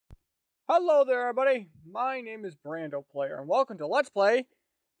Hello there, everybody. My name is BrandoPlayer, and welcome to Let's Play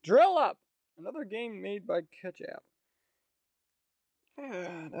Drill Up, another game made by Ketchup.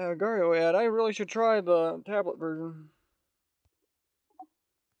 Gario ad. I really should try the tablet version.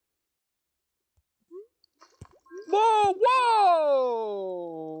 Whoa! Whoa!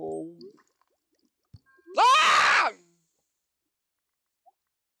 Ah!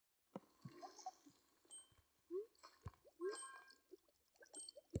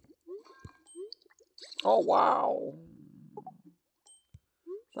 Oh wow!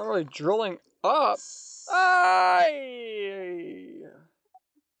 It's not really drilling up. Aye!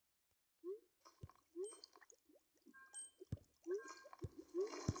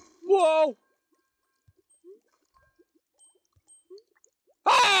 Whoa!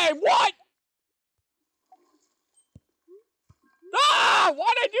 Hey! What? Ah!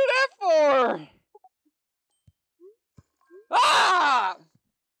 Why'd I do that for? Ah!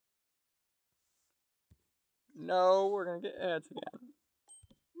 No, we're gonna get ads again.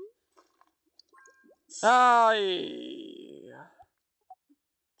 Aye.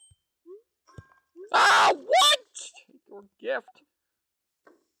 Ah, what? Your gift.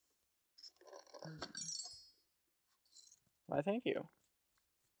 Why, thank you.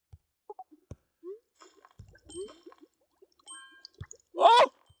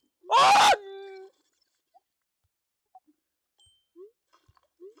 Oh! Oh!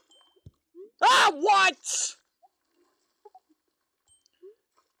 Ah, what?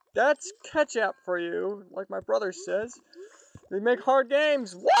 That's ketchup for you, like my brother says. They make hard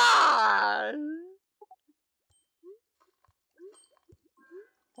games. Why?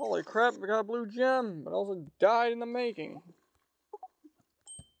 Holy crap, we got a blue gem, but also died in the making.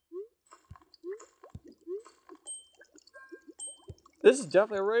 This is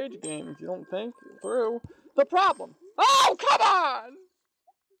definitely a rage game if you don't think through the problem. Oh, come on!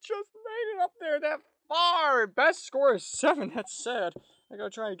 Just made it up there that far. Best score is 7. That's sad. I gotta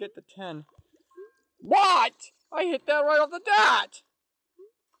try to get to 10. What? I hit that right off the dot.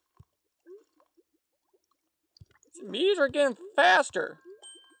 These are getting faster.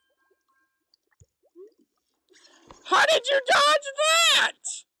 How did you dodge that?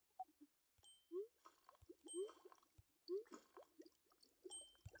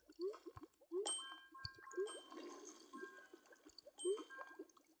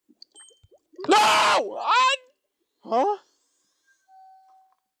 No! Huh?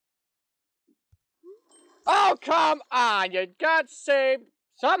 Oh, come on. You got saved.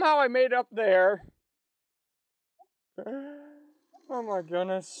 Somehow I made it up there. Oh my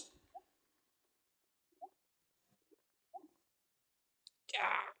goodness.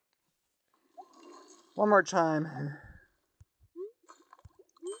 One more time.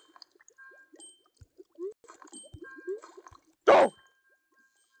 Go!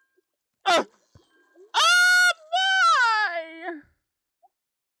 Oh, why?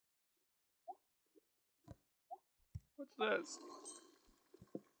 What's this?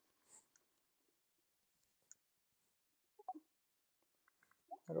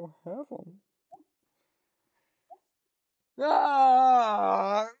 I don't have them.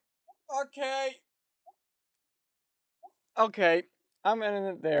 Ah, okay. Okay, I'm ending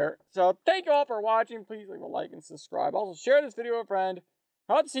it there. So thank you all for watching. Please leave a like and subscribe. Also share this video with a friend.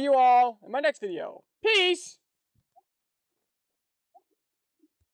 I hope to see you all in my next video. Peace!